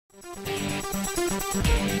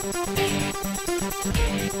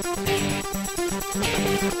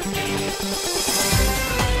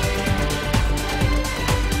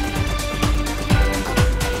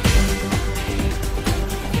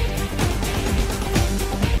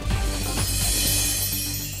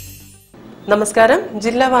നമസ്കാരം.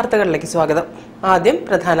 ജില്ലാ വാർത്തകളിലേക്ക് സ്വാഗതം. ആദ്യം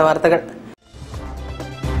പ്രധാന വാർത്തകൾ.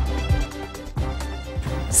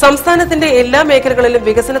 സംസ്ഥാനത്തിന്റെ എല്ലാ മേഖലകളിലും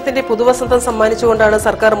വികസനത്തിന്റെ പുതുവസന്തം സമ്മാനിച്ചുകൊണ്ടാണ്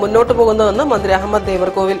സർക്കാർ മുന്നോട്ടു പോകുന്നതെന്ന് മന്ത്രി അഹമ്മദ്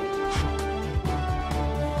ദേവർകോവിൽ.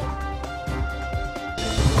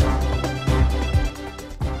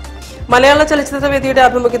 മലയാള ചലച്ചിത്രവേദിയുടെ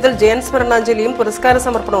ആഭിമുഖ്യത്തിൽ ജയൻ സ്മരണാഞ്ജലിയും പുരസ്കാര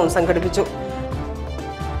സമർപ്പണവും സംഘടിപ്പിച്ചു.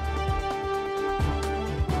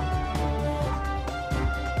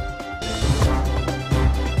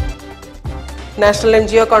 നാഷണൽ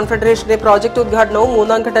NGO കോൺഫെഡറേഷന്റെ പ്രോജക്ട് ഉദ്ഘാടനവും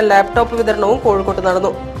മൂന്നാം ഘട്ട ലാപ്ടോപ്പ് വിതരണവും കോഴിക്കോട്ട്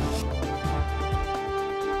നടന്നു.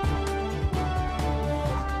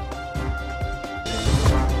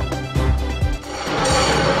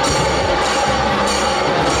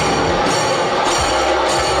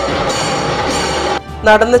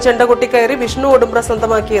 നടന്ന് ചെണ്ട കൊട്ടിക്കയറി വിഷ്ണു ഒടുമ്പ്ര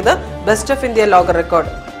സ്വന്തമാക്കിയത് ബെസ്റ്റ് ഓഫ് ഇന്ത്യ ലോക റെക്കോർഡ്.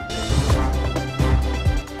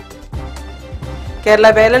 കേരള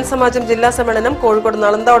വേലൻ സമാജം ജില്ലാ സമ്മേളനം കോഴിക്കോട്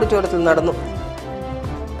നളന്ദ ഓഡിറ്റോറിയത്തിൽ നടന്നു.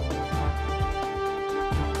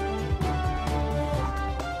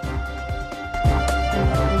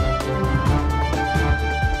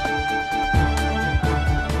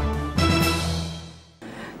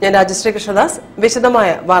 ഞാൻ രാജശ്രീ കൃഷ്ണദാസ്. വിശദമായ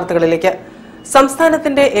വാർത്തകളിലേക്ക്.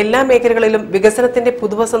 സംസ്ഥാനത്തിന്റെ എല്ലാ മേഖലകളിലും വികസനത്തിന്റെ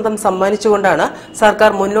പുതുവസന്തം സമ്മാനിച്ചുകൊണ്ടാണ്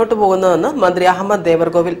സർക്കാർ മുന്നോട്ടു പോകുന്നതെന്ന് മന്ത്രി അഹമ്മദ്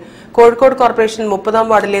ദേവർകോവിൽ. കോഴിക്കോട് കോർപ്പറേഷൻ 30-ാം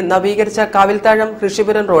വാർഡിലെ നവീകരിച്ച കാവിൽത്താഴം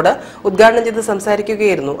ഋഷിപുരം റോഡ് ഉദ്ഘാടനം ചെയ്ത്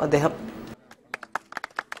സംസാരിക്കുകയായിരുന്നു അദ്ദേഹം.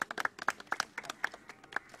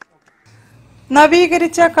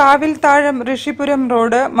 നവീകരിച്ച കാവിൽത്താഴം ഋഷിപുരം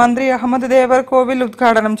റോഡ് മന്ത്രി അഹമ്മദ് ദേവർകോവിൽ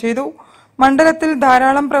ഉദ്ഘാടനം ചെയ്തു. മണ്ഡലത്തിൽ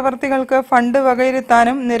ധാരാളം പ്രവർത്തികൾക്ക് ഫണ്ട്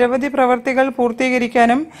വകയിരുത്താനും നിരവധി പ്രവർത്തികൾ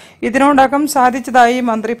പൂർത്തീകരിക്കാനും ഇതിനോടകം സാധിച്ചതായി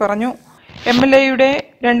മന്ത്രി പറഞ്ഞു. MLAയുടെ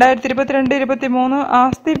 2022-23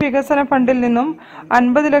 ആസ്തി വികസന ഫണ്ടിൽ നിന്നും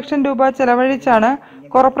 50 ലക്ഷം രൂപ ചെലവഴിച്ചാണ്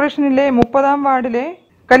കോർപ്പറേഷനിലെ 30-ാം വാർഡിലെ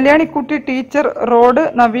കല്യാണിക്കുട്ടി ടീച്ചർ റോഡ്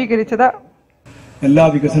നവീകരിച്ചത്. എല്ലാ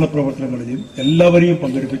വികസന പ്രവർത്തനങ്ങളിലും എല്ലാവരെയും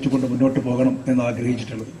പങ്കെടുപ്പിച്ചുകൊണ്ട് മുന്നോട്ട് പോകണം എന്ന്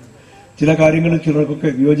ആഗ്രഹിച്ചിട്ടുള്ളത്. ചില കാര്യങ്ങളിൽ ചിലർക്കൊക്കെ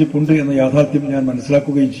വിയോജിപ്പുണ്ട് എന്ന യാഥാർത്ഥ്യം ഞാൻ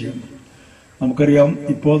മനസ്സിലാക്കുകയും ചെയ്യുന്നു. നമുക്കറിയാം,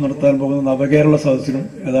 ഇപ്പോൾ നടത്താൻ പോകുന്ന നവകേരള സദസ്സിനും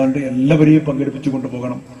ഏതാണ്ട് എല്ലാവരെയും പങ്കെടുപ്പിച്ചു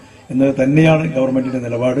കൊണ്ടുപോകണം എന്നത് തന്നെയാണ് ഗവൺമെന്റിന്റെ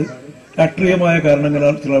നിലപാട്. രാഷ്ട്രീയമായ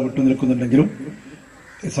കാരണങ്ങളാൽ ചിലർ വിട്ടുനിൽക്കുന്നുണ്ടെങ്കിലും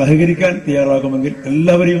സഹകരിക്കാൻ തയ്യാറാകുമെങ്കിൽ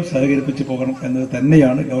എല്ലാവരെയും സഹകരിപ്പിച്ചു പോകണം എന്നത്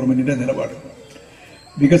തന്നെയാണ് ഗവൺമെന്റിന്റെ നിലപാട്.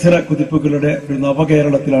 വികസന കുതിപ്പുകളുടെ ഒരു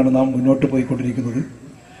നവകേരളത്തിലാണ് നാം മുന്നോട്ട് പോയിക്കൊണ്ടിരിക്കുന്നത്.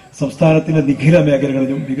 സംസ്ഥാനത്തിന്റെ നിഖില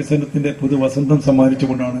മേഖലകളിലും വികസനത്തിന്റെ പുതുവസന്തം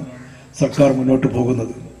സമ്മാനിച്ചുകൊണ്ടാണ് സർക്കാർ മുന്നോട്ട്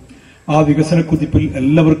പോകുന്നത്. ആ വികസന കുതിപ്പിൽ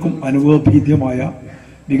എല്ലാവർക്കും അനുഭവഭേദ്യമായ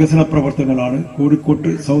വികസന പ്രവർത്തനങ്ങളാണ്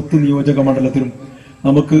കോഴിക്കോട്ട് സൗത്ത് നിയോജക മണ്ഡലത്തിലും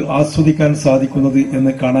നമുക്ക് ആസ്വദിക്കാൻ സാധിക്കുന്നത്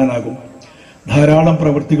എന്ന് കാണാനാകും. ധാരാളം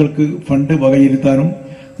പ്രവൃത്തികൾക്ക് ഫണ്ട് വകയിരുത്താനും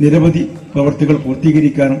നിരവധി പ്രവൃത്തികൾ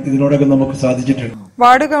പൂർത്തീകരിക്കാനും ഇതിനോടകം നമുക്ക് സാധിച്ചിട്ടുണ്ട്.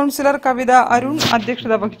 വാർഡ് കൌൺസിലർ കവിത അരുൺ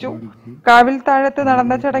അധ്യക്ഷത വഹിച്ചു. കാവിൽത്താഴത്ത്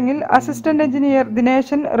നടന്ന ചടങ്ങിൽ അസിസ്റ്റന്റ് എഞ്ചിനീയർ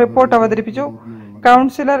ദിനേശൻ റിപ്പോർട്ട് അവതരിപ്പിച്ചു.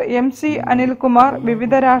 കൌൺസിലർ MC അനിൽകുമാർ,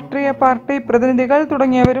 വിവിധ രാഷ്ട്രീയ പാർട്ടി പ്രതിനിധികൾ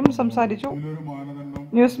തുടങ്ങിയവരും സംസാരിച്ചു.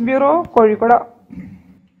 News bureau, Kozhikode.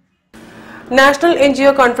 National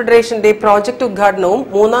NGO കോൺഫെഡറേഷന്റെ project ഉദ്ഘാടനവും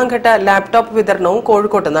മൂന്നാം ഘട്ട ലാപ്ടോപ്പ് വിതരണവും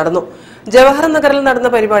കോഴിക്കോട്ട് നടന്നു. ജവഹർ നഗറിൽ നടന്ന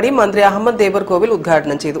പരിപാടി മന്ത്രി അഹമ്മദ് ദേവർകോവിൽ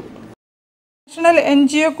ഉദ്ഘാടനം ചെയ്തു. നാഷണൽ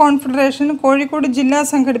NGO കോൺഫെഡറേഷൻ കോഴിക്കോട് ജില്ല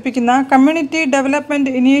സംഘടിപ്പിക്കുന്ന കമ്മ്യൂണിറ്റി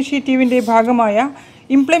ഡെവലപ്മെന്റ് ഇനീഷ്യേറ്റീവിന്റെ ഭാഗമായ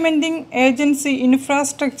implementing agency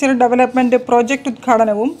infrastructure development project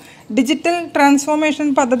ഉദ്ഘാടനവും ഡിജിറ്റൽ ട്രാൻസ്ഫോർമേഷൻ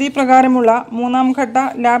പദ്ധതി പ്രകാരമുള്ള മൂന്നാം ഘട്ട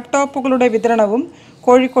ലാപ്ടോപ്പുകളുടെ വിതരണവും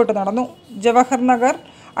കോഴിക്കോട്ട് നടന്നു. Jawahar Nagar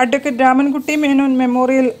advocate Ramankutty Menon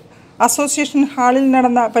memorial association ഹാളിൽ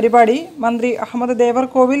നടന്ന പരിപാടി മന്ത്രി അഹമ്മദ്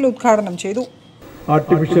ദേവർകോവിൽ ഉദ്ഘാടനം ചെയ്തു.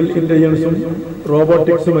 ആർട്ടിഫിഷ്യൽ ഇന്റലിജൻസും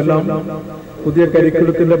റോബോട്ടിക്സും എല്ലാം പുതിയ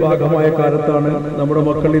കരിക്കുലത്തിന്റെ ഭാഗമായ കാലത്താണ് നമ്മുടെ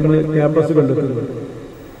മക്കൾ ഇന്ന് ക്യാമ്പസുകളിലെത്തുന്നത്.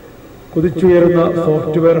 കുതിച്ചുയരുന്ന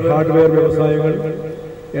സോഫ്റ്റ്വെയർ ഹാർഡ്വെയർ വ്യവസായങ്ങൾ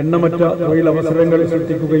എണ്ണമറ്റ തൊഴിലവസരങ്ങൾ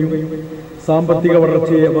സൃഷ്ടിക്കുകയും സാമ്പത്തിക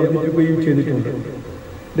വളർച്ചയെ വർദ്ധിപ്പിക്കുകയും ചെയ്തിട്ടുണ്ട്.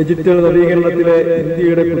 ഡിജിറ്റൽ നവീകരണത്തിലെ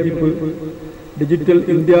ഇന്ത്യയുടെ കുതിപ്പ് ഡിജിറ്റൽ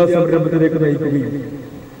ഇന്ത്യ സംരംഭത്തിലേക്ക് നയിക്കുകയും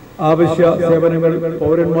ആവശ്യ സേവനങ്ങൾ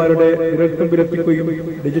പൗരന്മാരുടെ വിരൽത്തുമ്പിലെത്തിക്കുകയും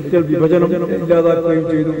ഡിജിറ്റൽ വിഭജനം ഇല്ലാതാക്കുകയും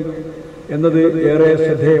ചെയ്തു എന്നത് ഏറെ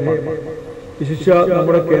ശ്രദ്ധേയമാണ്. വിശിഷ്യ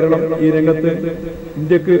നമ്മുടെ കേരളം ഈ രംഗത്ത്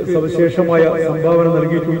ഇന്ത്യക്ക് സവിശേഷമായ സംഭാവന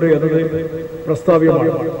നൽകിയിട്ടുണ്ട് എന്നത്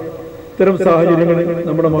പ്രസ്താവ്യമാണ്. ഇത്തരം സാഹചര്യങ്ങളിൽ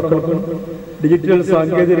നമ്മുടെ മക്കൾക്കും ഡിജിറ്റൽ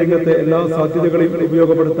സാങ്കേതിക രംഗത്തെ എല്ലാ സാധ്യതകളെയും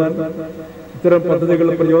ഉപയോഗപ്പെടുത്താൻ ഇത്തരം പദ്ധതികൾ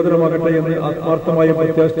പ്രയോജനമാകട്ടെ എന്ന് ആത്മാർത്ഥമായി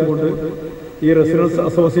പ്രത്യാശിച്ചുകൊണ്ട് ഈ റെസിഡൻസ്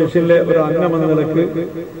അസോസിയേഷനിലെ ഒരു അംഗമെന്ന നിലക്ക്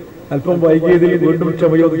അല്പം വൈകിയതിൽ വീണ്ടും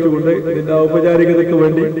ക്ഷമയോദിച്ചുകൊണ്ട് ഇതിന്റെ ഔപചാരികതയ്ക്ക്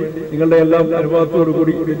വേണ്ടി നിങ്ങളുടെ എല്ലാം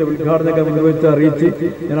അനുവാദത്തോടുകൂടി ഇതിന്റെ ഉദ്ഘാടനം നിർവഹിച്ച് അറിയിച്ച്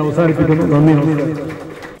ഞാൻ അവസാനിപ്പിക്കുന്നു. നന്ദി, നമസ്കാരം.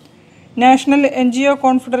 നാഷണൽ NGO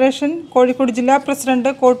കോൺഫെഡറേഷൻ കോഴിക്കോട് ജില്ലാ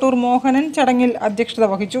പ്രസിഡന്റ് കോട്ടൂർ മോഹനൻ ചടങ്ങിൽ അധ്യക്ഷത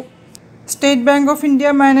വഹിച്ചു. State bank of India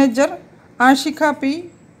manager Ashiqa P,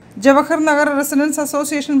 Jawahar Nagar residence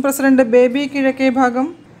association president baby കിഴക്കേ ഭാഗം,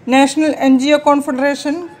 നാഷണൽ NGO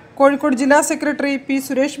കോൺഫെഡറേഷൻ കോഴിക്കോട് ജില്ലാ സെക്രട്ടറി പി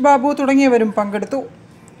സുരേഷ് ബാബു തുടങ്ങിയവരും പങ്കെടുത്തു.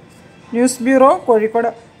 News bureau, Kozhikode.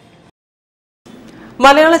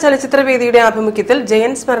 മലയാള ചലച്ചിത്രവേദിയുടെ ആഭിമുഖ്യത്തിൽ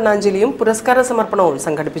ജയൻ സ്മരണാഞ്ജലിയും പുരസ്കാര സമർപ്പണവും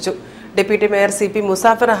സംഘടിപ്പിച്ചു. Deputy mayor CP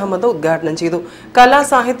Muzaffar Ahmed ഉദ്ഘാടനം ചെയ്തു. കലാ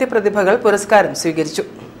സാഹിത്യ പ്രതിഭകൾ പുരസ്കാരം സ്വീകരിച്ചു.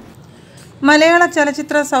 മലയാള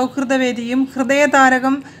ചലച്ചിത്ര സൗഹൃദവേദിയും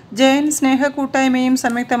ഹൃദയതാരകം ജയൻ സ്നേഹ കൂട്ടായ്മയും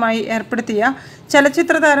സംയുക്തമായി ഏർപ്പെടുത്തിയ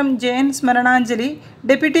ചലച്ചിത്ര താരം ജയൻ സ്മരണാഞ്ജലി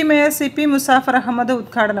deputy mayor CP Muzaffar Ahmed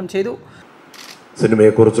ഉദ്ഘാടനം ചെയ്തു.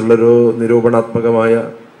 സിനിമയെക്കുറിച്ചുള്ളൊരു നിരൂപണാത്മകമായ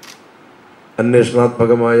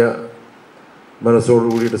അന്വേഷണാത്മകമായ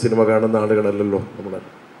മനസ്സോടുകൂടിയിട്ട് സിനിമ കാണുന്ന ആളുകളല്ലല്ലോ നമ്മൾ.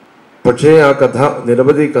 പക്ഷേ ആ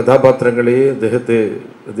നിരവധി കഥാപാത്രങ്ങളെ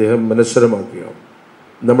അദ്ദേഹം മനശ്വരമാക്കുക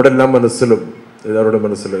നമ്മുടെ എല്ലാം മനസ്സിലും എല്ലാവരുടെ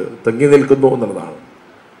മനസ്സിൽ തങ്ങി നിൽക്കുന്നു എന്നുള്ളതാണ്.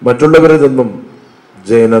 മറ്റുള്ളവരിൽ നിന്നും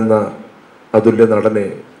ജയൻ എന്ന അതുല്യ നടനെ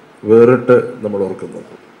വേറിട്ട് നമ്മൾ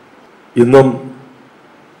ഓർക്കുന്നത്. ഇന്നും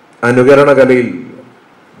അനുകരണ കലയിൽ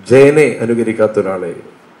ജയനെ അനുകരിക്കാത്ത ഒരാളെ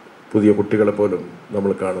പുതിയ കുട്ടികളെ പോലും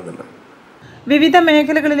നമ്മൾ കാണുന്നില്ല. വിവിധ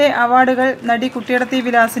മേഖലകളിലെ അവാർഡുകൾ നടി കുട്ടിയടത്തി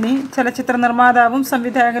വിലാസിനി, ചലച്ചിത്ര നിർമ്മാതാവും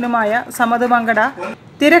സംവിധായകനുമായ സമദ് മങ്കട,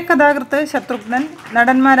 തിരക്കഥാകൃത്ത് ശത്രുഘ്നൻ,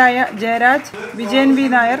 നടന്മാരായ ജയരാജ്, വിജയൻ V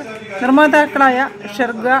നായർ, നിർമ്മാതാക്കളായ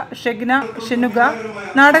ഷെർഗ, ഷെഗ്ന, ഷെനുഗ,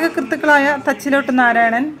 നാടകകൃത്തുക്കളായ തച്ചിലോട്ട്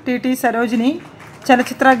നാരായണൻ, TT സരോജിനി,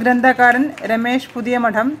 ചലച്ചിത്ര ഗ്രന്ഥകാരൻ രമേശ്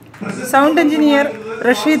പുതിയമഠം, സൗണ്ട് എഞ്ചിനീയർ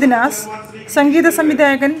റഷീദ് നാസ്, സംഗീത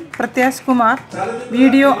സംവിധായകൻ പ്രത്യാശ് കുമാർ,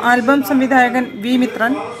 വീഡിയോ ആൽബം സംവിധായകൻ V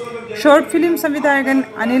മിത്രൻ, ഷോർട്ട് ഫിലിം സംവിധായകൻ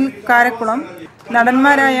അനിൽ കാരക്കുളം,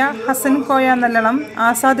 നടന്മാരായ ഹസൻ കോയ നല്ലളം,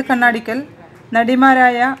 ആസാദ് കണ്ണാടിക്കൽ,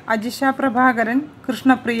 നടിമാരായ അജിഷ പ്രഭാകരൻ,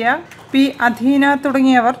 കൃഷ്ണപ്രിയ, P അധീന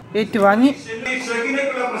തുടങ്ങിയവർ ഏറ്റുവാങ്ങി.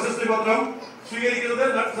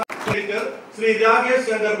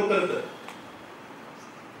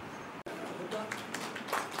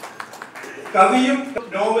 കവിയും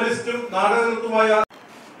നോവലിസ്റ്റും നാടകകൃത്തുമായ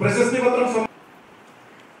പ്രശസ്തി പത്രം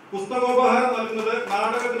പുസ്തകോപഹാരം നൽകുന്നത്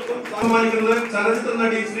നാടകകൃത്തും സമ്മാനിക്കുന്നത് ചലച്ചിത്ര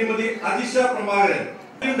നടി Shrimati Ajisha Prabhakaran,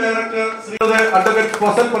 film director Shrimati advocate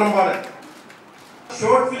Fasal Parambadan,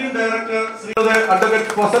 short film director Shrimati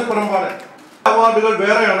advocate Fasal Parambadan. അവാർഡുകൾ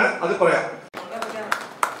വേറെയാണ്, അത് പറയാം.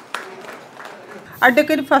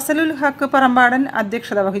 അഡ്വക്കേറ്റ് ഫസലുൽ ഹക്ക് പറമ്പാടൻ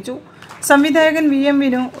അധ്യക്ഷത വഹിച്ചു. സംവിധായകൻ VM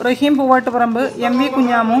വിനു, റഹീം പൂവാട്ടുപറമ്പ്, MV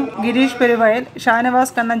കുഞ്ഞാമു, ഗിരീഷ് പെരുവയൽ,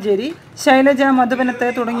 ഷാനവാസ് കണ്ണഞ്ചേരി, ശൈലജ മധുവനത്ത്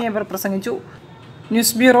തുടങ്ങിയവർ പ്രസംഗിച്ചു.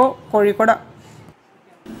 News bureau, Kozhikode.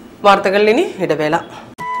 വാർത്തകളിൽ ഇനി ഇടവേള.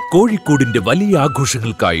 കോഴിക്കോടിന്റെ വലിയ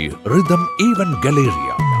ആഘോഷങ്ങൾക്കായി റിതം ഈവന്റ്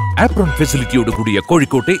ഗാലറിയ ആപ്രോൺ ഫെസിലിറ്റിയോട് കൂടിയ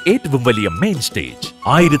കോഴിക്കോട്ടെ ഏറ്റവും വലിയ main stage,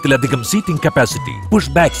 1000-ലധികം seating capacity,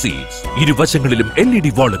 push back seats, ഇരുവശങ്ങളിലും LED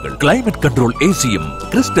വാളുകൾ, climate control AC-യും,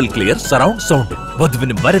 crystal clear surround സൗണ്ടും,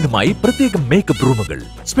 വധുവിനും വരനുമായി പ്രത്യേകം മേക്കപ്പ് റൂമുകൾ,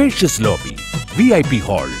 സ്പേഷ്യസ് ലോബി, VIP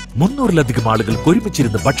ഹാൾ, 300-ലധികം ആളുകൾക്ക്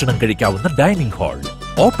ഒരുമിച്ചിരുന്ന് ഭക്ഷണം കഴിക്കാവുന്ന dining hall,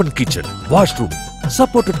 open kitchen, washroom,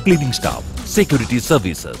 supported cleaning staff, security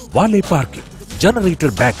services, വാലെ parking,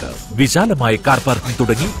 generator backup, വിശാലമായ car parking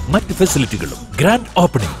തുടങ്ങി മറ്റ് ഫെസിലിറ്റികളും. Grand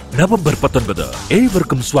opening November 19.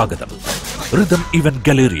 ഏവർക്കും സ്വാഗതം. റിതം ഇവന്റ്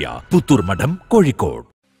ഗാലറിയ, പുത്തൂർ മഠം, കോഴിക്കോട്.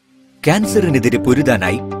 ക്യാൻസറിനെതിരെ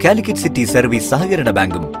പൊരുതാനായി കാലിക്കറ്റ് സിറ്റി സർവീസ് സഹകരണ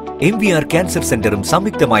ബാങ്കും MVR ക്യാൻസർ സെന്ററും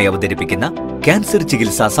സംയുക്തമായി അവതരിപ്പിക്കുന്ന ക്യാൻസർ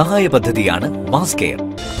ചികിത്സാ സഹായ പദ്ധതിയാണ് മാസ് കെയർ.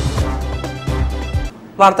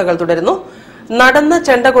 വാർത്തകൾ തുടരുന്നു. നടന്ന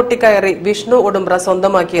ചെണ്ട കൊട്ടിക്കയറി വിഷ്ണു ഉടുമ്പ്ര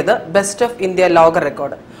സ്വന്തമാക്കിയത് ബെസ്റ്റ് ഓഫ് ഇന്ത്യ ലോക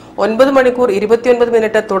റെക്കോർഡ്. 9 മണിക്കൂർ 29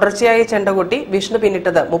 മിനിറ്റ് തുടർച്ചയായി ചെണ്ടകൊട്ടി വിഷ്ണു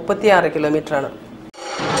പിന്നിട്ടത് 36 കിലോമീറ്ററാണ്.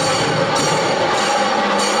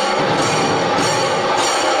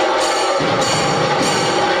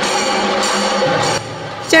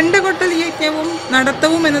 ചെണ്ടകൊട്ടൽ യജ്ഞവും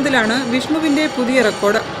നടത്തവും എന്നതിലാണ് വിഷ്ണുവിന്റെ പുതിയ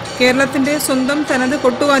റെക്കോർഡ്. കേരളത്തിന്റെ സ്വന്തം തനത്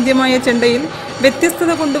കൊട്ടുവാദ്യമായ ചെണ്ടയിൽ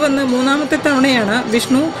വ്യത്യസ്തത കൊണ്ടുവന്ന് 3ാമത്തെ തവണയാണ്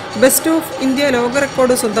വിഷ്ണു ബെസ്റ്റ് ഓഫ് ഇന്ത്യ ലോക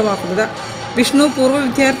റെക്കോർഡ് സ്വന്തമാക്കുന്നത്. വിഷ്ണു പൂർവ്വ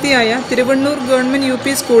വിദ്യാർത്ഥിയായ തിരുവണ്ണൂർ ഗവൺമെന്റ് UP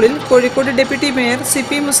സ്കൂളിൽ Kozhikode deputy mayor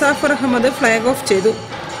CP Muzaffar Ahmed flag off ചെയ്തു.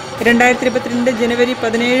 2022 ജനുവരി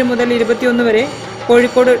 17 മുതൽ 21 വരെ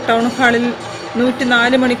കോഴിക്കോട് ടൗൺ ഹാളിൽ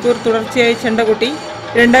 104 മണിക്കൂർ തുടർച്ചയായി ചെണ്ടകൊട്ടി.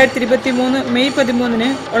 2023 മെയ് 13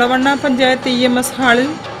 ഒളവണ്ണ പഞ്ചായത്ത് EMS ഹാളിൽ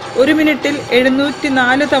 1 മിനിറ്റിൽ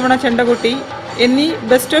 704 തവണ ചെണ്ടകൊട്ടി എന്നീ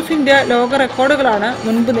ബെസ്റ്റ് ഓഫ് ഇന്ത്യ ലോക റെക്കോർഡുകളാണ്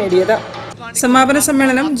മുൻപ് നേടിയത്. സമാപന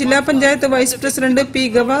സമ്മേളനം ജില്ലാ panchayat vice president P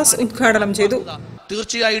Gavas ഉദ്ഘാടനം ചെയ്തു.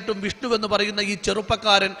 തീർച്ചയായിട്ടും വിഷ്ണു എന്ന് പറയുന്ന ഈ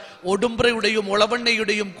ചെറുപ്പക്കാരൻ ഒടുംബ്രയുടെയും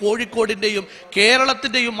ഒളവണ്ണയുടെയും കോഴിക്കോടിന്റെയും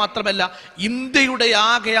കേരളത്തിന്റെയും മാത്രമല്ല ഇന്ത്യയുടെ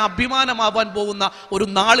ആകെ അഭിമാനമാവാൻ പോകുന്ന ഒരു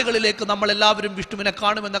നാളുകളിലേക്ക് നമ്മൾ എല്ലാവരും വിഷ്ണുവിനെ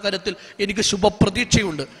കാണുമെന്ന കാര്യത്തിൽ എനിക്ക്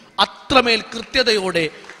ശുഭപ്രതീക്ഷയുണ്ട്. അത്രമേൽ കൃത്യതയോടെ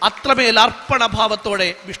അത്രമേൽ അർപ്പണഭാവത്തോടെ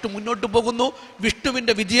വിഷ്ണു മുന്നോട്ട് പോകുന്നു.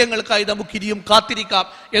 വിഷ്ണുവിന്റെ വിജയങ്ങൾക്കായി നമുക്ക് ഇനിയും കാത്തിരിക്കാം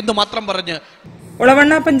എന്ന് മാത്രം പറഞ്ഞ്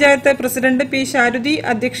Olavanna panchayat president P ശാരുതി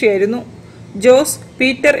അധ്യക്ഷയായിരുന്നു. Jose,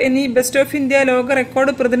 Peter എന്നീ ബെസ്റ്റ് ഓഫ് ഇന്ത്യ ലോക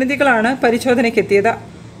റെക്കോർഡ് പ്രതിനിധികളാണ് പരിശോധനയ്ക്കെത്തിയത്.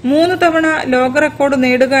 3 തവണ ലോക റെക്കോർഡ്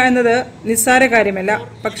നേടുക എന്നത് നിസ്സാര കാര്യമല്ല.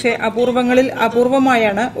 പക്ഷേ അപൂർവങ്ങളിൽ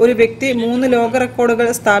അപൂർവമായാണ് ഒരു വ്യക്തി 3 ലോക റെക്കോർഡുകൾ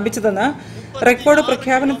സ്ഥാപിച്ചതെന്ന് റെക്കോർഡ്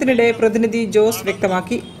പ്രഖ്യാപനത്തിനിടെ പ്രതിനിധി ജോസ്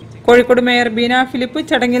വ്യക്തമാക്കി. കോഴിക്കോട് മേയർ ബീന ഫിലിപ്പ്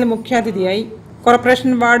ചടങ്ങിൽ മുഖ്യാതിഥിയായി.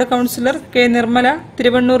 Corporation ward councillor K Nirmala,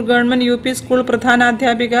 Thiruvannur government UP school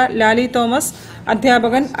പ്രധാനാധ്യാപിക Lali Thomas,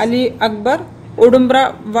 അധ്യാപകൻ Ali Akbar, ഉടുംബ്ര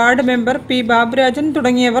ward member P Baburajan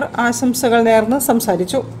തുടങ്ങിയവർ ആശംസകൾ നേർന്ന്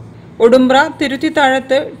സംസാരിച്ചു. ഉടുംബ്ര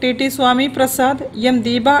തിരുത്തിത്താഴത്ത് TT സ്വാമി പ്രസാദ്, M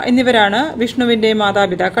ദീപ എന്നിവരാണ് വിഷ്ണുവിന്റെ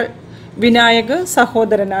മാതാപിതാക്കൾ. വിനായക്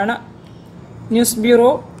സഹോദരനാണ്. News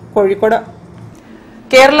bureau, Kozhikode.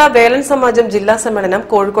 കേരള വേലൻ സമാജം ജില്ലാ സമ്മേളനം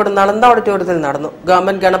കോഴിക്കോട് നളന്ദ ഓഡിറ്റോറിയത്തിൽ നടന്നു.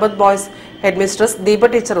 Government Ganapath boys headmistress Deepa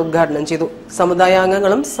teacher ഉദ്ഘാടനം ചെയ്തു. സമുദായ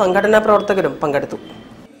അംഗങ്ങളും സംഘടനാ പ്രവർത്തകരും പങ്കെടുത്തു.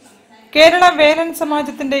 കേരള വേലൻ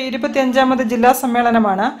സമാജത്തിന്റെ 25ാമത് ജില്ലാ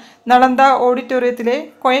സമ്മേളനമാണ് നളന്ദ ഓഡിറ്റോറിയത്തിലെ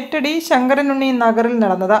കൊയറ്റടി ശങ്കരനുണ്ണി നഗറിൽ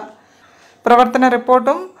നടന്നത്. പ്രവർത്തന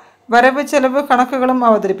റിപ്പോർട്ടും വരവ് ചെലവ് കണക്കുകളും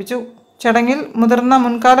അവതരിപ്പിച്ചു. ചടങ്ങിൽ മുതിർന്ന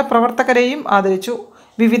മുൻകാല പ്രവർത്തകരെയും ആദരിച്ചു.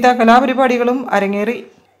 വിവിധ കലാപരിപാടികളും അരങ്ങേറി.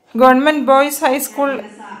 Government boys high school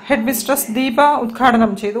headmistress Deepa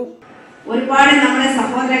ഉദ്ഘാടനം ചെയ്തു. ഒരുപാട് നമ്മുടെ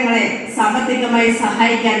സഹോദരങ്ങളെ സാമ്പത്തികമായി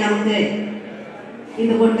സഹായിക്കാൻ നമുക്ക്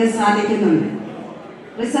ഇതുകൊണ്ട് സാധിക്കുന്നുണ്ട്.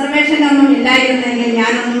 റിസർവേഷൻ ഒന്നും ഇല്ലായിരുന്നെങ്കിൽ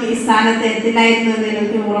ഞാനൊന്നും ഈ സ്ഥാനത്ത് എത്തില്ലായിരുന്നു എന്ന്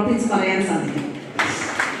എനിക്ക് ഉറപ്പിച്ച് പറയാൻ സാധിക്കും.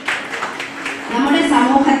 നമ്മുടെ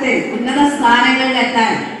സമൂഹത്തിൽ ഉന്നത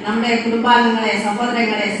സ്ഥാനങ്ങളിലെത്താൻ നമ്മുടെ കുടുംബാംഗങ്ങളെ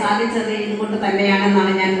സഹോദരങ്ങളെ സാധിച്ചത് ഇതുകൊണ്ട്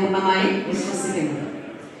തന്നെയാണെന്നാണ് ഞാൻ പൂർണ്ണമായും വിശ്വസിക്കുന്നത്.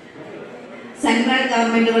 സെൻട്രൽ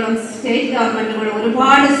ഗവൺമെന്റുകളും സ്റ്റേറ്റ് ഗവൺമെന്റുകളും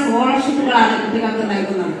ഒരുപാട് സ്കോളർഷിപ്പുകളാണ് കുട്ടികൾക്ക്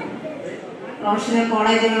നൽകുന്നത്. പ്രൊഫഷണൽ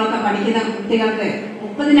കോളേജുകളൊക്കെ പഠിക്കുന്ന കുട്ടികൾക്ക്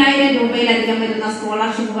 30,000 രൂപയിലധികം വരുന്ന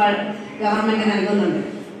സ്കോളർഷിപ്പുകൾ ഗവൺമെന്റ് നൽകുന്നുണ്ട്.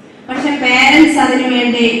 പക്ഷെ പേരൻസ്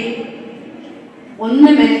അതിനുവേണ്ടി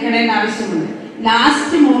ഒന്നും മെനക്കെടേണ്ട ആവശ്യമുണ്ട്.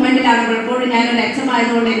 ലാസ്റ്റ് മൂമെന്റിലാണ്. പലപ്പോഴും ഞാനൊരു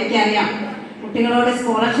ലക്ഷ്യമായതുകൊണ്ട് എനിക്കറിയാം, കുട്ടികളോട്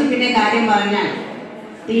സ്കോളർഷിപ്പിന്റെ കാര്യം പറഞ്ഞാൽ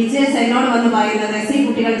ടീച്ചേഴ്സ് എന്നോട് വന്ന് പറയുന്നത് SC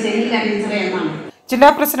കുട്ടികൾ ചെയ്യില്ല ടീച്ചറെ എന്നാണ്. ജില്ലാ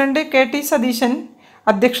പ്രസിഡന്റ് KT സതീശൻ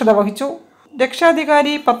അധ്യക്ഷത വഹിച്ചു.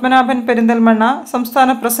 രക്ഷാധികാരി പത്മനാഭൻ പെരിന്തൽമണ്ണ,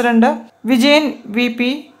 സംസ്ഥാന president Vijayan VP,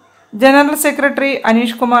 general secretary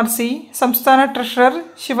Aneesh Kumar C, സംസ്ഥാന ട്രഷറർ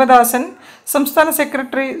ശിവദാസൻ, സംസ്ഥാന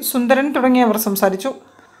സെക്രട്ടറി സുന്ദരൻ തുടങ്ങിയവർ സംസാരിച്ചു.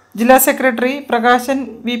 ജില്ലാ സെക്രട്ടറി പ്രകാശൻ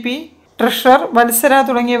VP, ട്രഷറർ വത്സര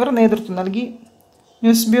തുടങ്ങിയവർ നേതൃത്വം നൽകി.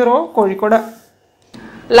 News bureau, Kozhikode.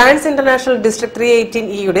 Lions international district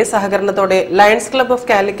 318E സഹകരണത്തോടെ lions club of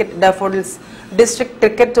Calicut daffodils district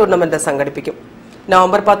cricket tournament സംഘടിപ്പിക്കും.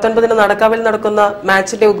 നവംബർ 19 നടക്കാവിൽ നടക്കുന്ന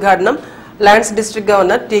മാച്ചിന്റെ ഉദ്ഘാടനം lions district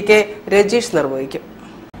governor TK Rajeesh നിർവഹിക്കും.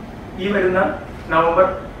 ഈ വരുന്ന നവംബർ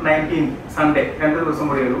 19 സൺഡേ 2 ദിവസം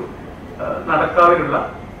കൂടിയൊരു നടക്കാവിലുള്ള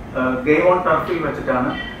ഗെയിം ഓൺ ടർഫിൽ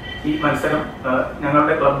വെച്ചിട്ടാണ് ഈ മത്സരം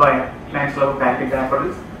ഞങ്ങളുടെ ക്ലബായ lions club of Calicut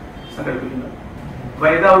daffodils സംഘടിപ്പിക്കുന്നത്.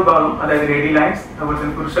 വനിതാ വിഭാഗം, അതായത് ലേഡി ലയൺസ്, അതുപോലെ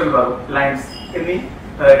തന്നെ പുരുഷ വിഭാഗം ലയൺസ് എന്നീ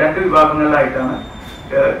 2 വിഭാഗങ്ങളിലായിട്ടാണ്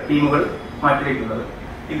ടീമുകൾ മാറ്റിവെക്കുന്നത്.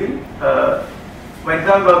 ഇതിൽ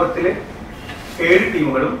വനിതാ വിഭാഗത്തില് 7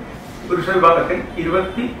 ടീമുകളും പുരുഷ വിഭാഗത്തിൽ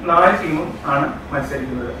 24 ടീമും ആണ്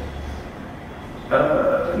മത്സരിക്കുന്നത്.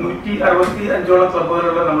 165ഓളം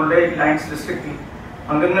ക്ലബുകളുള്ള നമ്മുടെ ലയൺസ് ഡിസ്ട്രിക്റ്റിൽ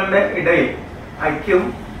അംഗങ്ങളുടെ ഇടയിൽ ഐക്യവും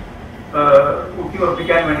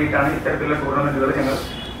ഊട്ടിയുറപ്പിക്കാൻ വേണ്ടിയിട്ടാണ് ഇത്തരത്തിലുള്ള ടൂർണമെന്റുകൾ ഞങ്ങൾ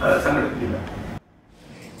സംഘടിപ്പിക്കുന്നത്.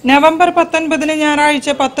 നവംബർ 19 ഞായറാഴ്ച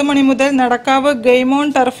 10 മണി മുതൽ നടക്കാവ് ഗെയിം ഓൺ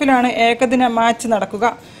ടർഫിലാണ് ഏകദിന മാച്ച് നടക്കുക.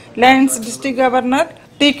 Lions district governor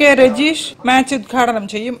TK Rajeesh match ഉദ്ഘാടനം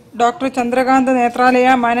ചെയ്യും. Doctor Chandrakant Nethralaya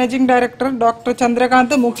managing director doctor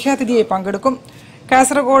Chandrakant മുഖ്യാതിഥിയായി പങ്കെടുക്കും.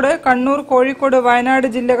 കാസർഗോഡ്, കണ്ണൂർ, കോഴിക്കോട്, വയനാട്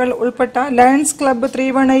ജില്ലകൾ ഉൾപ്പെട്ട ലയൺസ് ക്ലബ്ബ്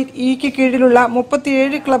 318E കീഴിലുള്ള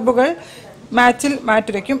 37 ക്ലബ്ബുകൾ മാച്ചിൽ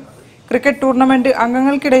മാറ്റുരയ്ക്കും. ക്രിക്കറ്റ് ടൂർണമെന്റ്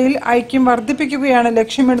അംഗങ്ങൾക്കിടയിൽ ഐക്യം വർദ്ധിപ്പിക്കുകയാണ്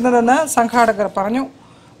ലക്ഷ്യമിടുന്നതെന്ന് സംഘാടകർ പറഞ്ഞു.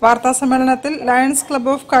 വാർത്താ സമ്മേളനത്തിൽ lions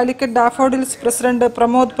club of Calicut daffodils president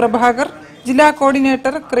Pramod Prabhakar, ജില്ലാ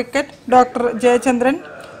coordinator cricket doctor Jayachandran,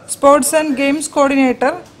 sports and games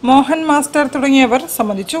coordinator Mohan master തുടങ്ങിയവർ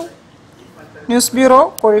സംബന്ധിച്ചു. News bureau,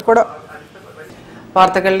 Kozhikode.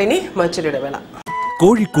 വാർത്തകളിൽ ഇനി മറ്റൊരു ഇടവേള.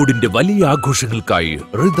 കോഴിക്കോടിന്റെ വലിയ ആഘോഷങ്ങൾക്കായി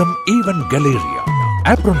റിതം ഈവന്റ് ഗലേറിയ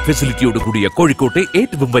ആപ്രോൺ ഫെസിലിറ്റിയോട് കൂടിയ കോഴിക്കോട്ടെ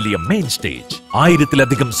ഏറ്റവും വലിയ main stage,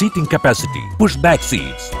 1000-ലധികം seating capacity, push back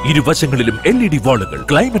seats, ഇരുവശങ്ങളിലും LED വാളുകൾ,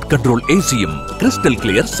 climate control AC-യും, crystal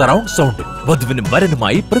clear surround സൗണ്ടും, വധുവിനും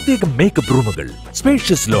വരനുമായി പ്രത്യേകം മേക്കപ്പ് റൂമുകൾ,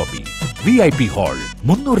 സ്പേഷ്യസ് ലോബി, VIP ഹാൾ,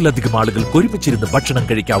 300-ലധികം ആളുകൾക്ക് ഒരുമിച്ചിരുന്ന് ഭക്ഷണം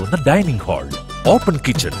കഴിക്കാവുന്ന dining hall, open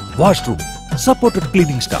kitchen, washroom, supported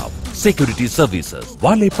cleaning staff, security services,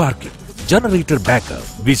 വാലെ parking, generator backup,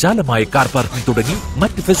 വിശാലമായ car parking തുടങ്ങി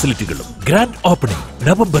മറ്റ് ഫെസിലിറ്റികളും. Grand opening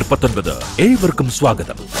November 19. ഏവർക്കും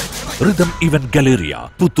സ്വാഗതം. റിതം ഇവന്റ് ഗാലറിയ,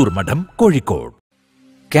 പുത്തൂർ മഠം, കോഴിക്കോട്.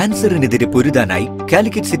 ക്യാൻസറിനെതിരെ പൊരുതാനായി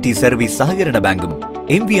കാലിക്കറ്റ് സിറ്റി സർവീസ് സഹകരണ ബാങ്കും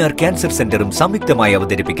MVR ക്യാൻസർ സെന്ററും സംയുക്തമായി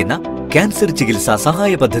അവതരിപ്പിക്കുന്ന ക്യാൻസർ ചികിത്സാ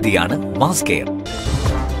സഹായ പദ്ധതിയാണ് മാസ് കെയർ.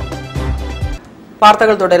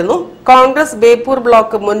 വാർത്തകൾ തുടരുന്നു. കോൺഗ്രസ് ബേപ്പൂർ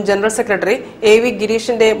ബ്ലോക്ക് മുൻ ജനറൽ സെക്രട്ടറി AV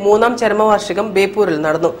ഗിരീഷിന്റെ 3ാം ചരമവാർഷികം ബേപ്പൂരിൽ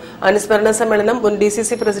നടന്നു. അനുസ്മരണ സമ്മേളനം മുൻ DCC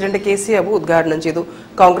പ്രസിഡന്റ് KC അബു ഉദ്ഘാടനം ചെയ്തു.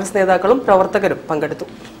 കോൺഗ്രസ് നേതാക്കളും പ്രവർത്തകരും പങ്കെടുത്തു.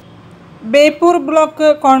 ബേപ്പൂർ ബ്ലോക്ക്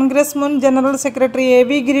കോൺഗ്രസ് മുൻ ജനറൽ സെക്രട്ടറി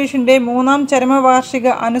AV ഗിരീഷിന്റെ 3ാം ചരമവാർഷിക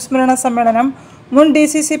അനുസ്മരണ സമ്മേളനം മുൻ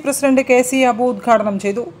DCC പ്രസിഡന്റ് KC അബു ഉദ്ഘാടനം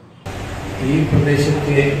ചെയ്തു. ഈ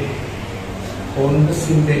പ്രദേശത്തെ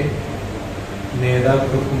കോൺഗ്രസിന്റെ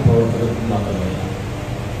നേതാക്കൾക്കും പ്രവർത്തകർക്കും മാത്രമല്ല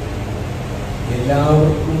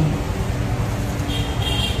എല്ലാവർക്കും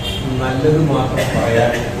നല്ലത് മാത്രം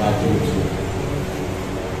പറയാൻ കാത്തുവെച്ചു.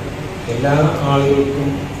 എല്ലാ ആളുകൾക്കും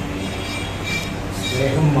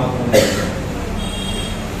സ്നേഹം മാത്രമല്ല,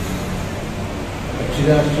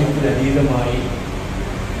 കക്ഷിരാഷ്ട്രീയത്തിനതീതമായി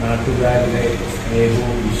നാട്ടുകാരുടെ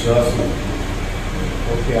സ്നേഹവും വിശ്വാസവും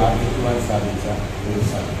ഒക്കെ ആർജിക്കുവാൻ സാധിച്ച ഒരു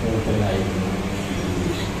സഹപ്രവർത്തകനായിരുന്നു.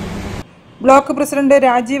 ബ്ലോക്ക് പ്രസിഡന്റ്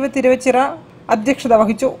രാജീവ് തിരുവച്ചിറ അധ്യക്ഷത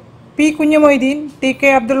വഹിച്ചു. P. കുഞ്ഞുമൊയ്തീൻ, TK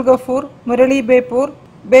അബ്ദുൽ ഗഫൂർ, മുരളി ബേപ്പൂർ,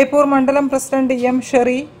 ബേപ്പൂർ മണ്ഡലം പ്രസിഡന്റ് M.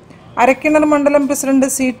 ഷെറി, അരക്കിണർ മണ്ഡലം പ്രസിഡന്റ്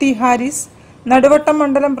CT ഹാരിസ്, നടുവട്ടം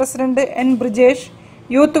മണ്ഡലം president N. Brijesh,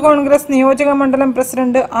 youth Congress നിയോജക മണ്ഡലം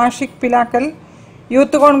പ്രസിഡന്റ് ആഷിഖ് പിലാക്കൽ,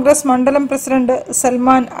 യൂത്ത് കോൺഗ്രസ് മണ്ഡലം പ്രസിഡന്റ്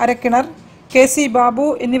സൽമാൻ അരക്കിണർ, KC ബാബു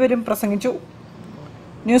എന്നിവരും പ്രസംഗിച്ചു.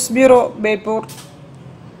 News bureau, Beypore.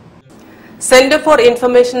 Centre for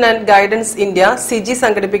information and guidance India CG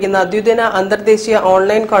സംഘടിപ്പിക്കുന്ന ദ്വിദിന അന്തർദേശീയ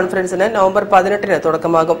ഓൺലൈൻ കോൺഫറൻസിന് November 18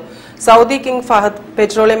 തുടക്കമാകും. Saudi king Fahad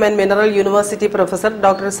petroleum and mineral university professor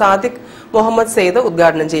doctor Sadiq Muhammad Syed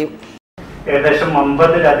ഉദ്ഘാടനം ചെയ്യും. ഏകദേശം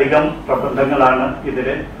 50-ലധികം പ്രബന്ധങ്ങളാണ് ഇതിൽ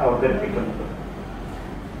അവതരിപ്പിക്കുന്നത്.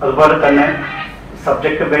 അതുപോലെ തന്നെ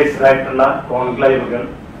സബ്ജക്ട് ബേസ്ഡ് ആയിട്ടുള്ള കോൺക്ലേവുകൾ,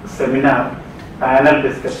 സെമിനാർ, പാനൽ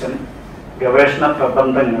ഡിസ്കഷൻ, ഗവേഷണ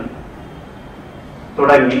പ്രബന്ധങ്ങൾ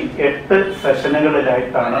തുടങ്ങി 8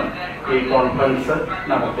 സെഷനുകളിലായിട്ടാണ് ഈ കോൺഫറൻസ്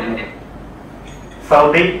നടത്തുന്നത്.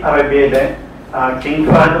 സൗദി അറേബ്യയിലെ king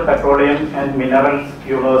Fahad petroleum and minerals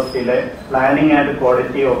യൂണിവേഴ്സിറ്റിയിലെ പ്ലാനിംഗ് ആൻഡ്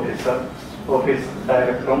ക്വാളിറ്റി ഓഫീസ്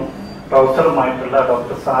ഡയറക്ടറും പ്രൊഫസറുമായിട്ടുള്ള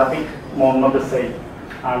ഡോക്ടർ സാദിഖ് മുഹമ്മദ് സെയ്ദ്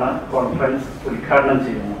ആണ് കോൺഫറൻസ് ഉദ്ഘാടനം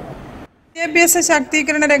ചെയ്യുന്നത്. വിദ്യാഭ്യാസ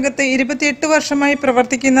ശാക്തീകരണ രംഗത്ത് 28 വർഷമായി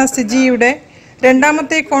പ്രവർത്തിക്കുന്ന സിജിയുടെ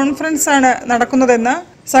 2ാമത്തെ കോൺഫറൻസാണ് നടക്കുന്നതെന്ന്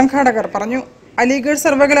സംഘാടകർ പറഞ്ഞു. അലിഗഡ്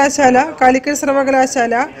സർവകലാശാല, കാലിക്കറ്റ്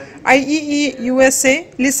സർവകലാശാല, IEE USA,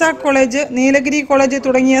 Lisa college, Nilgiri college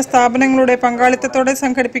തുടങ്ങിയ സ്ഥാപനങ്ങളുടെ പങ്കാളിത്തത്തോടെ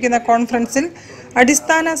സംഘടിപ്പിക്കുന്ന കോൺഫറൻസിൽ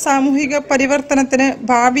അടിസ്ഥാന സാമൂഹിക പരിവർത്തനത്തിന്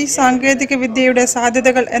ഭാവി സാങ്കേതിക വിദ്യയുടെ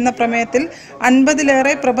സാധ്യതകൾ എന്ന പ്രമേയത്തിൽ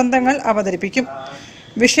 50-ലേറെ പ്രബന്ധങ്ങൾ അവതരിപ്പിക്കും.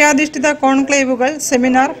 വിഷയാധിഷ്ഠിത കോൺക്ലേവുകൾ,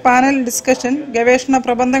 സെമിനാർ, പാനൽ ഡിസ്കഷൻ, ഗവേഷണ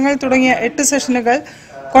പ്രബന്ധങ്ങൾ തുടങ്ങിയ 8 സെഷനുകൾ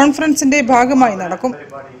കോൺഫറൻസിന്റെ ഭാഗമായി നടക്കും.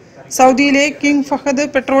 സൗദിയിലെ king Fahad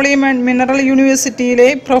petroleum and mineral യൂണിവേഴ്സിറ്റിയിലെ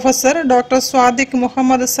professor doctor Sadiq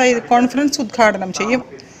Muhammad Sayyid conference ഉദ്ഘാടനം ചെയ്യും.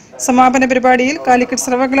 സമാപന പരിപാടിയിൽ കാലിക്കറ്റ്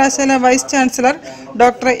സർവകലാശാല vice chancellor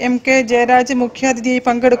doctor MK Jayaraj മുഖ്യാതിഥിയായി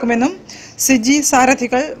പങ്കെടുക്കുമെന്നും സിജി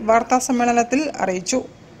സാരഥികൾ വാർത്താ സമ്മേളനത്തിൽ അറിയിച്ചു.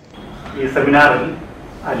 ഈ സെമിനാറിൽ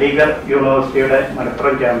അലിഗഡ് യൂണിവേഴ്സിറ്റിയുടെ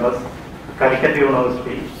Malappuram campus, Calicut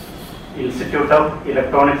university, institute of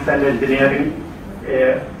electronics and engineering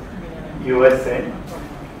USA,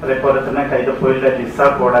 അതേപോലെ തന്നെ കൈതപ്പൊയിലെ ലിസ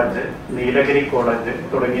കോളേജ്, നീലഗിരി കോളേജ്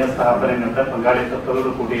തുടങ്ങിയ സ്ഥാപനങ്ങളുടെ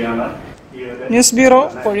പങ്കാളിത്തത്തോടു കൂടിയാണ് ന്യൂസ് ബ്യൂറോ,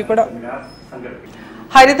 കോഴിക്കോട്.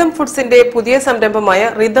 ഹരിതം ഫുഡ്സിന്റെ പുതിയ സംരംഭമായ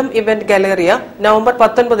rhythm event Galleria November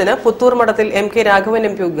 19 Puthur മഠത്തിൽ MK രാഘവൻ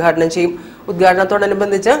MP ഉദ്ഘാടനം ചെയ്യും.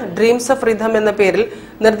 ഉദ്ഘാടനത്തോടനുബന്ധിച്ച് ഡ്രീംസ് ഓഫ് റിതം എന്ന പേരിൽ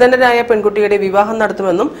നിർധനരായ പെൺകുട്ടിയുടെ വിവാഹം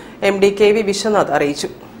നടത്തുമെന്നും MD KV വിശ്വനാഥ് അറിയിച്ചു.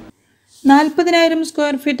 40,000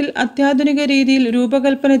 സ്ക്വയർ ഫീറ്റിൽ അത്യാധുനിക രീതിയിൽ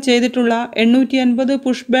രൂപകൽപ്പന ചെയ്തിട്ടുള്ള 850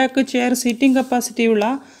 push back chair seating കപ്പാസിറ്റിയുള്ള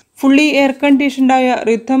fully air കണ്ടീഷൻഡായ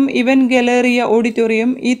rhythm event Galleria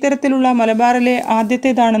auditorium ഈ തരത്തിലുള്ള മലബാറിലെ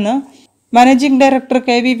ആദ്യത്തേതാണെന്ന് മാനേജിംഗ് ഡയറക്ടർ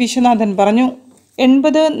KV വിശ്വനാഥൻ പറഞ്ഞു.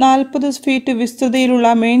 80-40 feet വിസ്തൃതിയിലുള്ള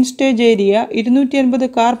main stage area, 250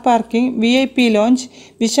 car parking, VIP launch,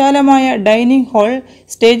 വിശാലമായ ഡൈനിങ് ഹാൾ,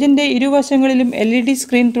 സ്റ്റേജിന്റെ ഇരുവശങ്ങളിലും LED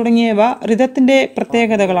സ്ക്രീൻ തുടങ്ങിയവ റിതത്തിന്റെ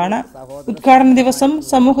പ്രത്യേകതകളാണ്. ഉദ്ഘാടന ദിവസം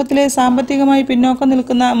സമൂഹത്തിലെ സാമ്പത്തികമായി പിന്നോക്കം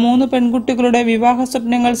നിൽക്കുന്ന 3 പെൺകുട്ടികളുടെ വിവാഹ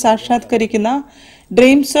സ്വപ്നങ്ങൾ സാക്ഷാത്കരിക്കുന്ന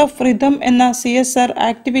ഡ്രീംസ് ഓഫ് റിതം എന്ന CSR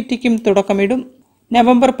ആക്ടിവിറ്റിക്കും തുടക്കമിടും.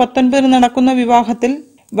 നവംബർ 19 നടക്കുന്ന വിവാഹത്തിൽ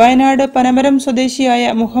വയനാട് പനമരം സ്വദേശിയായ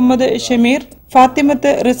മുഹമ്മദ് ഷമീർ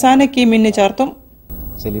ഫാത്തിമത്ത് റിസാനയ്ക്ക് മിന്നു ചാർത്തും.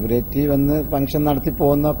 സെലിബ്രിറ്റി വന്ന് ഫംഗ്ഷൻ നടത്തി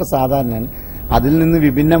പോകുന്നതൊക്കെ സാധാരണയാണ്. അതിൽ നിന്ന്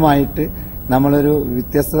വിഭിന്നമായിട്ട് നമ്മളൊരു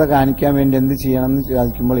വ്യത്യസ്തത കാണിക്കാൻ വേണ്ടി എന്ത് ചെയ്യണമെന്ന്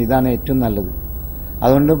ചോദിക്കുമ്പോൾ ഇതാണ് ഏറ്റവും നല്ലത്.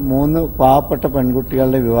 അതുകൊണ്ട് 3 പാവപ്പെട്ട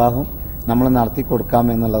പെൺകുട്ടികളുടെ വിവാഹം നമ്മൾ നടത്തി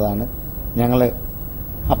കൊടുക്കാമെന്നുള്ളതാണ് ഞങ്ങൾ.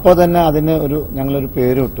 അപ്പോൾ തന്നെ അതിന് ഞങ്ങളൊരു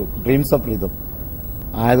പേര് ഇട്ടു, ഡ്രീംസ് ഓഫ് റിതം.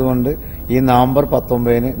 ആയതുകൊണ്ട് ഈ നവംബർ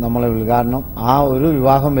 19 നമ്മളെ ഉദ്ഘാടനം ആ ഒരു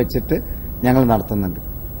വിവാഹം വെച്ചിട്ട് ഞങ്ങൾ നടത്തുന്നുണ്ട്.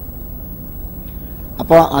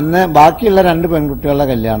 അപ്പോൾ അന്ന് ബാക്കിയുള്ള 2 പെൺകുട്ടികളുടെ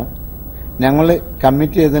കല്യാണം ഞങ്ങൾ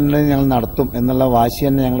കമ്മിറ്റ് ചെയ്തിട്ടുണ്ടെങ്കിൽ ഞങ്ങൾ നടത്തും എന്നുള്ള വാശി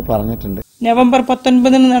തന്നെ ഞങ്ങൾ പറഞ്ഞിട്ടുണ്ട്. നവംബർ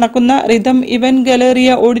 19 നടക്കുന്ന റിതം ഇവന്റ് ഗാലറിയ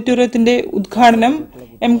ഓഡിറ്റോറിയത്തിന്റെ ഉദ്ഘാടനം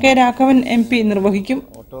MK രാഘവൻ MP നിർവഹിക്കും.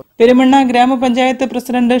 പെരുമണ്ണ ഗ്രാമപഞ്ചായത്ത്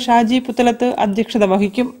പ്രസിഡന്റ് ഷാജി പുത്തലത്ത് അധ്യക്ഷത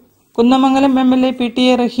വഹിക്കും. കുന്നമംഗലം MLA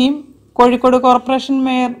PTA റഹീം, Kozhikode corporation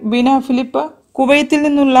mayor Beena Philip, കുവൈത്തിൽ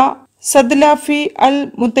നിന്നുള്ള സദ്ലാഫി അൽ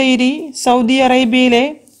മുത്തൈരി, സൗദി അറേബ്യയിലെ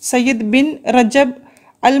സയ്യിദ് ബിൻ റജബ്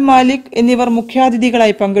അൽ മാലിക് എന്നിവർ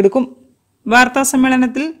മുഖ്യാതിഥികളായി പങ്കെടുക്കും. വാർത്താ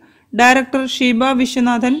സമ്മേളനത്തിൽ director Sheeba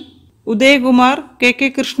Viswanathan, Udayakumar, KK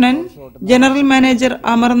Krishnan, general manager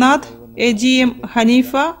Amarnath, AGM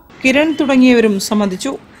Haneefa, Kiran തുടങ്ങിയവരും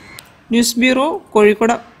സംബന്ധിച്ചു. News bureau,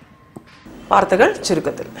 Kozhikode. വാർത്തകൾ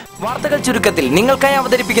ചുരുക്കത്തിൽ നിങ്ങൾക്കായി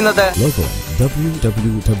അവതരിപ്പിക്കുന്നത്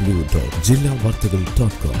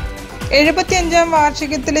 75ാം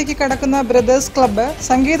വാർഷികത്തിലേക്ക് കടക്കുന്ന ബ്രദേഴ്സ് ക്ലബ്ബ്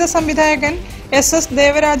സംഗീത സംവിധായകൻ SS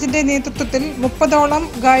ദേവരാജിന്റെ നേതൃത്വത്തിൽ 30ഓളം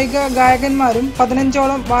ഗായകന്മാരും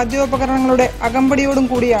 15ഓളം വാദ്യോപകരണങ്ങളുടെ അകമ്പടിയോടും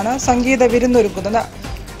കൂടിയാണ് സംഗീത വിരുന്നൊരുക്കുന്നത്.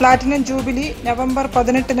 പ്ലാറ്റിനം ജൂബിലി നവംബർ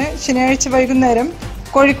 18 ശനിയാഴ്ച വൈകുന്നേരം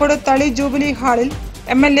കോഴിക്കോട് തളി ജൂബിലി ഹാളിൽ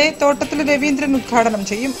MLA തോട്ടത്തിൽ രവീന്ദ്രൻ ഉദ്ഘാടനം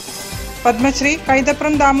ചെയ്യും. പത്മശ്രീ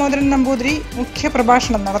കൈതപ്രം ദാമോദരൻ നമ്പൂതിരി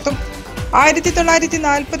മുഖ്യപ്രഭാഷണം നടത്തും.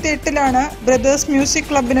 1948 ബ്രദേഴ്സ് മ്യൂസിക്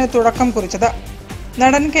ക്ലബിന് തുടക്കം കുറിച്ചത്.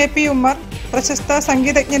 നടൻ KP ഉമ്മർ, പ്രശസ്ത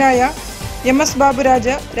സംഗീതജ്ഞരായ MS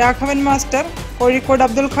ബാബുരാജ്, രാഘവൻ മാസ്റ്റർ, കോഴിക്കോട്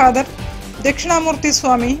അബ്ദുൽ ഖാദർ, ദക്ഷിണാമൂർത്തി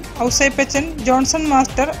സ്വാമി, Ouseppachan, Johnson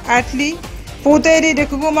master, Attlee, Pootheri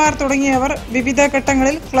Raghukumar തുടങ്ങിയവർ വിവിധ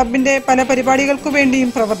ഘട്ടങ്ങളിൽ ക്ലബിന്റെ പല പരിപാടികൾക്കു വേണ്ടിയും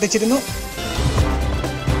പ്രവർത്തിച്ചിരുന്നു.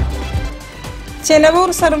 ചെലവൂർ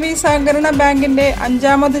സർവീസ് സഹകരണ ബാങ്കിന്റെ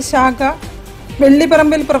 5ാമത് ശാഖ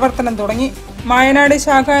വെള്ളിപ്പറമ്പിൽ പ്രവർത്തനം തുടങ്ങി. മായനാട്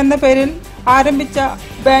ശാഖ എന്ന പേരിൽ ആരംഭിച്ച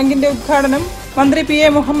ബാങ്കിന്റെ ഉദ്ഘാടനം മന്ത്രി PA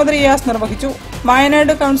മുഹമ്മദ് റിയാസ് നിർവഹിച്ചു.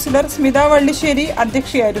 മായനാട് കൗൺസിലർ സ്മിത വള്ളിശ്ശേരി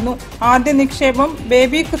അധ്യക്ഷയായിരുന്നു. ആദ്യ നിക്ഷേപം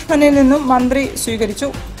ബേബി കൃഷ്ണനിൽ നിന്നും മന്ത്രി സ്വീകരിച്ചു.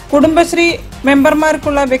 കുടുംബശ്രീ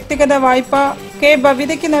മെമ്പർമാർക്കുള്ള വ്യക്തിഗത വായ്പ K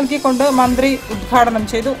ഭവിതയ്ക്ക് നൽകിക്കൊണ്ട് മന്ത്രി ഉദ്ഘാടനം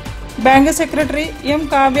ചെയ്തു. Bank secretary M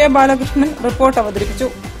Kavya Balakrishnan report അവതരിപ്പിച്ചു.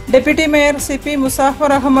 Deputy mayor CP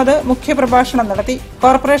Muzaffar Ahmed മുഖ്യപ്രഭാഷണം നടത്തി.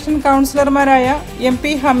 കോർപ്പറേഷൻ കൗൺസിലർമാരായ MP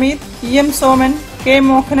Hameed, EM Soman, K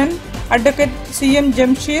Mohanan, advocate CM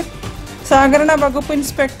Jamsheer, സഹകരണ വകുപ്പ്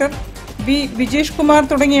ഇൻസ്പെക്ടർ B വിജേഷ് കുമാർ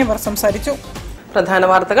തുടങ്ങിയവർ സംസാരിച്ചു. പ്രധാന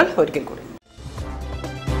വാർത്തകൾ ഒരിക്കൽ കൂടി.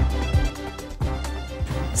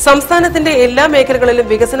 സംസ്ഥാനത്തിന്റെ എല്ലാ മേഖലകളിലും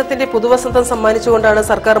വികസനത്തിന്റെ പുതുവസന്തം സമ്മാനിച്ചുകൊണ്ടാണ്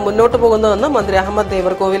സർക്കാർ മുന്നോട്ടു പോകുന്നതെന്ന് മന്ത്രി അഹമ്മദ്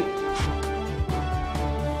ദേവർകോവിൽ.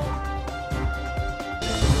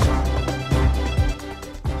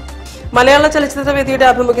 മലയാള ചലച്ചിത്രവേദിയുടെ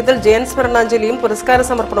ആഭിമുഖ്യത്തിൽ ജയൻ സ്മരണാഞ്ജലിയും പുരസ്കാര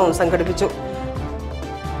സമർപ്പണവും സംഘടിപ്പിച്ചു.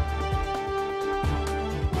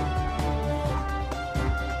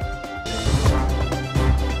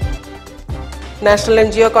 നാഷണൽ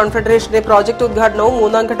NGO കോൺഫെഡറേഷന്റെ പ്രോജക്ട് ഉദ്ഘാടനവും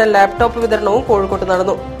 3ാം ഘട്ട ലാപ്ടോപ്പ് വിതരണവും കോഴിക്കോട്ട്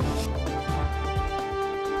നടന്നു.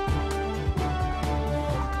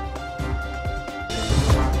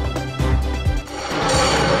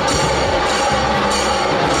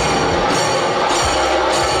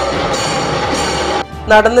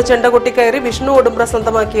 നടന്ന് ചെണ്ട കൊട്ടിക്കയറി വിഷ്ണു ഒടുംബ്ര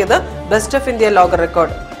സ്വന്തമാക്കിയത് ബെസ്റ്റ് ഓഫ് ഇന്ത്യ ലോക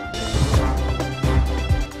റെക്കോർഡ്.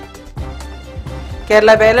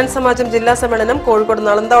 കേരള വേലൻ സമാജം ജില്ലാ സമ്മേളനം കോഴിക്കോട്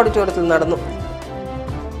നളന്ദ ഓഡിറ്റോറിയത്തിൽ നടന്നു.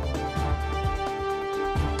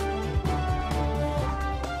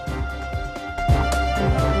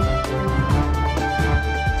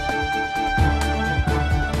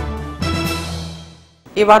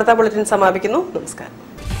 ഈ വാർത്താ ബുള്ളറ്റിൻ സമാപിക്കുന്നു. നമസ്കാരം.